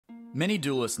Many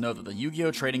duelists know that the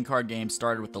Yu-Gi-Oh! Trading card game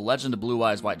started with the Legend of Blue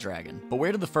Eyes White Dragon, but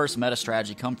where did the first meta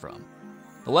strategy come from?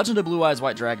 The Legend of Blue Eyes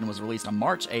White Dragon was released on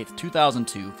March 8,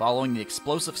 2002, following the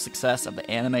explosive success of the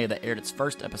anime that aired its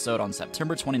first episode on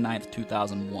September 29,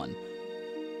 2001.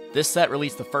 This set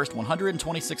released the first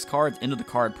 126 cards into the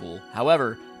card pool.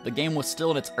 However, the game was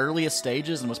still in its earliest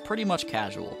stages and was pretty much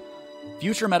casual.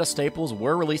 Future meta staples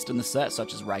were released in the set,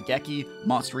 such as Raigeki,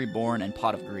 Monster Reborn, and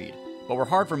Pot of Greed, but were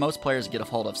hard for most players to get a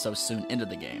hold of so soon into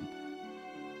the game.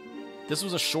 This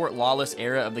was a short, lawless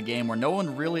era of the game where no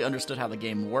one really understood how the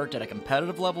game worked at a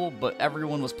competitive level, but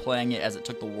everyone was playing it as it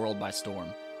took the world by storm.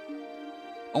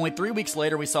 Only 3 weeks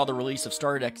later, we saw the release of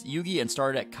Starter Deck Yugi and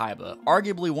Starter Deck Kaiba,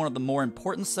 arguably one of the more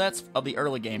important sets of the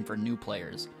early game for new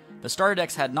players. The Starter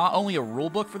Decks had not only a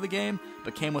rulebook for the game,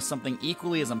 but came with something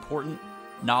equally as important: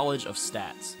 knowledge of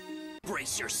stats.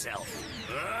 Brace yourself.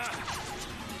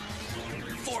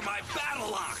 For my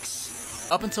battle ox!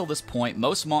 Up until this point,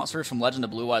 most monsters from Legend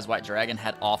of Blue Eyes White Dragon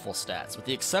had awful stats. With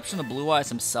the exception of Blue Eyes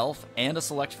himself and a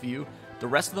select few, the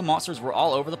rest of the monsters were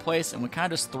all over the place, and we kinda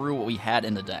just threw what we had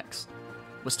into decks.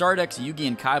 With Starter Decks Yugi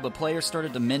and Kaiba, players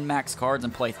started to min-max cards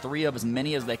and play 3 of as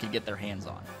many as they could get their hands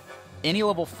on. Any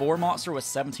level 4 monster with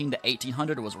 17 to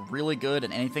 1800 was really good,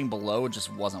 and anything below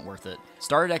just wasn't worth it.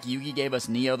 Starter Deck Yugi gave us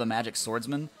Neo the Magic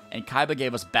Swordsman, and Kaiba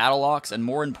gave us Battle Ox, and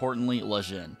more importantly,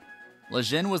 Lejin.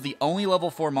 Lejin was the only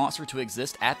level 4 monster to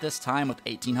exist at this time with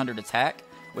 1800 attack,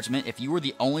 which meant if you were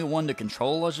the only one to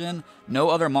control Lejin, no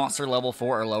other monster level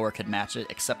 4 or lower could match it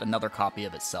except another copy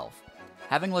of itself.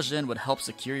 Having Lejin would help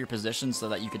secure your position so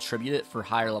that you could tribute it for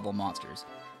higher level monsters.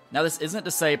 Now, this isn't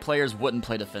to say players wouldn't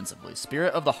play defensively.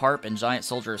 Spirit of the Harp and Giant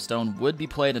Soldier of Stone would be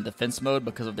played in defense mode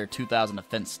because of their 2000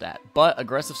 defense stat, but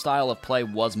aggressive style of play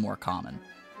was more common.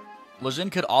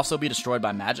 Lejin could also be destroyed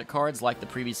by magic cards like the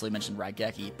previously mentioned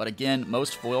Raigeki, but again,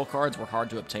 most foil cards were hard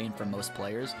to obtain from most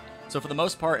players, so for the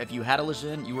most part, if you had a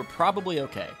Lejin, you were probably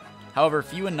okay. However,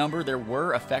 few in number, there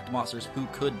were effect monsters who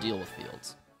could deal with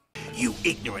fields. You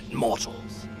ignorant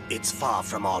mortals. It's far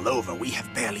from all over. We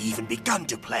have barely even begun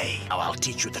to play. Now I'll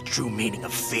teach you the true meaning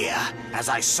of fear as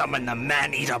I summon the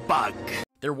Man-Eater Bug.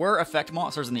 There were effect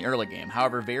monsters in the early game,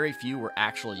 however very few were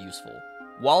actually useful.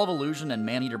 Wall of Illusion and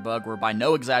Man-Eater Bug were by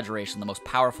no exaggeration the most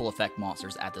powerful effect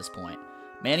monsters at this point.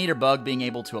 Man-Eater Bug being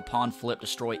able to upon flip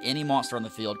destroy any monster on the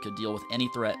field could deal with any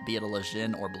threat, be it a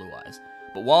Lejin or Blue Eyes.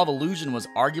 But Wall of Illusion was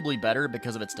arguably better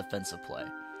because of its defensive play.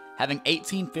 Having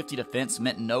 1850 defense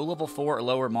meant no level 4 or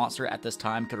lower monster at this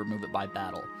time could remove it by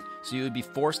battle, so you would be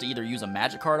forced to either use a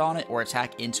magic card on it or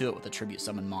attack into it with a tribute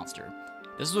summon monster.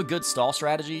 This was a good stall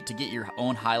strategy to get your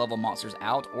own high level monsters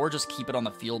out or just keep it on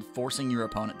the field, forcing your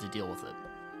opponent to deal with it.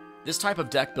 This type of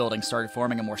deck building started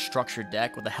forming a more structured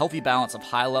deck with a healthy balance of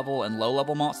high level and low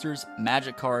level monsters,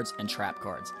 magic cards, and trap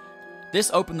cards.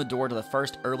 This opened the door to the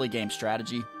first early game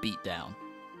strategy, Beatdown.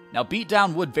 Now,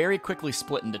 Beatdown would very quickly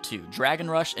split into 2, Dragon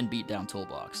Rush and Beatdown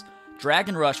Toolbox.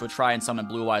 Dragon Rush would try and summon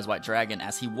Blue Eyes White Dragon,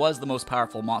 as he was the most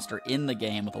powerful monster in the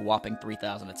game with a whopping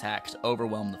 3000 attacks to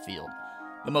overwhelm the field.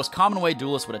 The most common way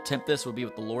duelists would attempt this would be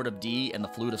with the Lord of D and the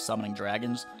Flute of Summoning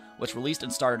Dragons, which released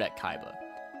in Starter Deck Kaiba.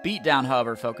 Beatdown,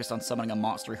 however, focused on summoning a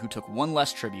monster who took one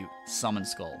less tribute, Summon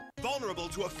Skull. Vulnerable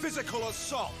to a physical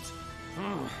assault.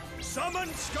 Summon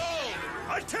Skull!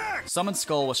 Attack! Summon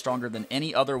Skull was stronger than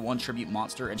any other 1 tribute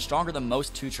monster and stronger than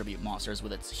most 2 tribute monsters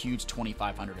with its huge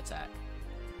 2500 attack.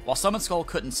 While Summon Skull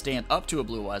couldn't stand up to a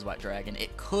Blue Eyes White Dragon,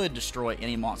 it could destroy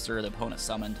any monster the opponent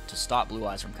summoned to stop Blue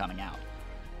Eyes from coming out.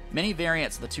 Many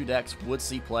variants of the 2 decks would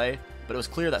see play, but it was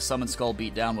clear that Summon Skull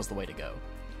Beatdown was the way to go.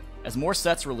 As more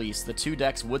sets released, the 2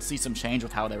 decks would see some change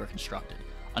with how they were constructed.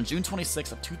 On June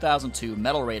 26th of 2002,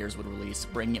 Metal Raiders would release,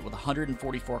 bringing it with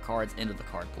 144 cards into the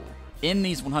card pool. In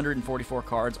these 144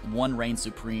 cards, one reigned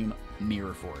supreme,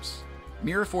 Mirror Force.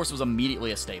 Mirror Force was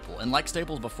immediately a staple, and like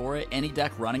staples before it, any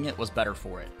deck running it was better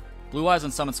for it. Blue Eyes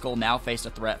and Summon Skull now faced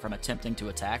a threat from attempting to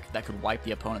attack that could wipe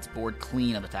the opponent's board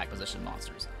clean of attack position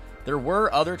monsters. There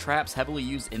were other traps heavily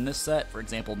used in this set, for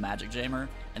example Magic Jammer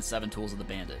and 7 Tools of the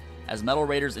Bandit, as Metal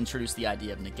Raiders introduced the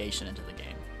idea of negation into the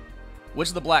game. Witch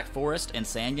of the Black Forest and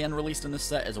Sangan released in this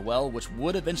set as well, which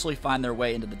would eventually find their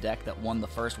way into the deck that won the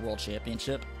first World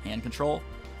Championship, Hand Control,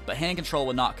 but Hand Control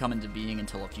would not come into being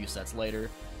until a few sets later,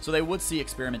 so they would see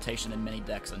experimentation in many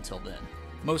decks until then.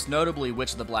 Most notably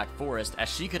Witch of the Black Forest,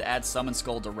 as she could add Summon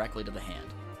Skull directly to the hand.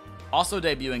 Also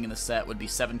debuting in the set would be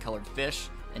 7-Colored Fish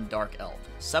and Dark Elf.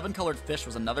 7-Colored Fish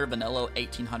was another vanilla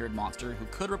 1800 monster who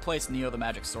could replace Neo the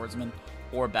Magic Swordsman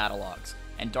or Battle Ox,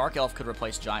 and Dark Elf could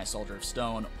replace Giant Soldier of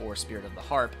Stone or Spirit of the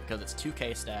Harp because its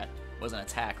 2k stat was an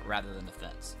attack rather than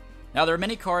defense. Now, there are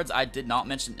many cards I did not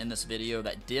mention in this video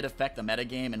that did affect the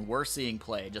metagame and were seeing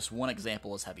play. Just one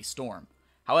example is Heavy Storm.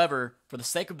 However, for the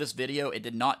sake of this video, it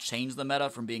did not change the meta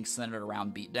from being centered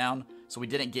around Beatdown, so we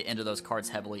didn't get into those cards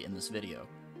heavily in this video.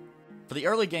 For the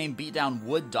early game, Beatdown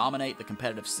would dominate the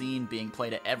competitive scene, being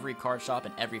played at every card shop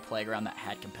and every playground that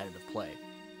had competitive play.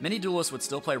 Many duelists would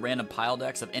still play random pile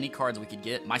decks of any cards we could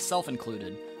get, myself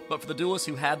included, but for the duelists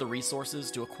who had the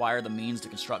resources to acquire the means to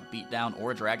construct Beatdown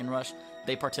or Dragon Rush,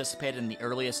 they participated in the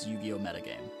earliest Yu-Gi-Oh!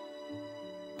 Metagame.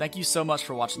 Thank you so much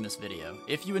for watching this video.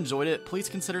 If you enjoyed it, please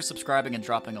consider subscribing and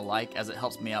dropping a like, as it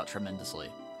helps me out tremendously.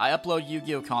 I upload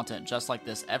Yu-Gi-Oh! Content just like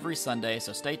this every Sunday,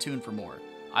 so stay tuned for more.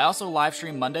 I also live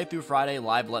stream Monday through Friday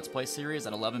live Let's Play series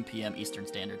at 11 PM Eastern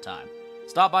Standard Time.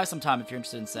 Stop by sometime if you're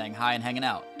interested in saying hi and hanging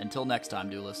out. Until next time,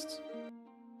 duelists.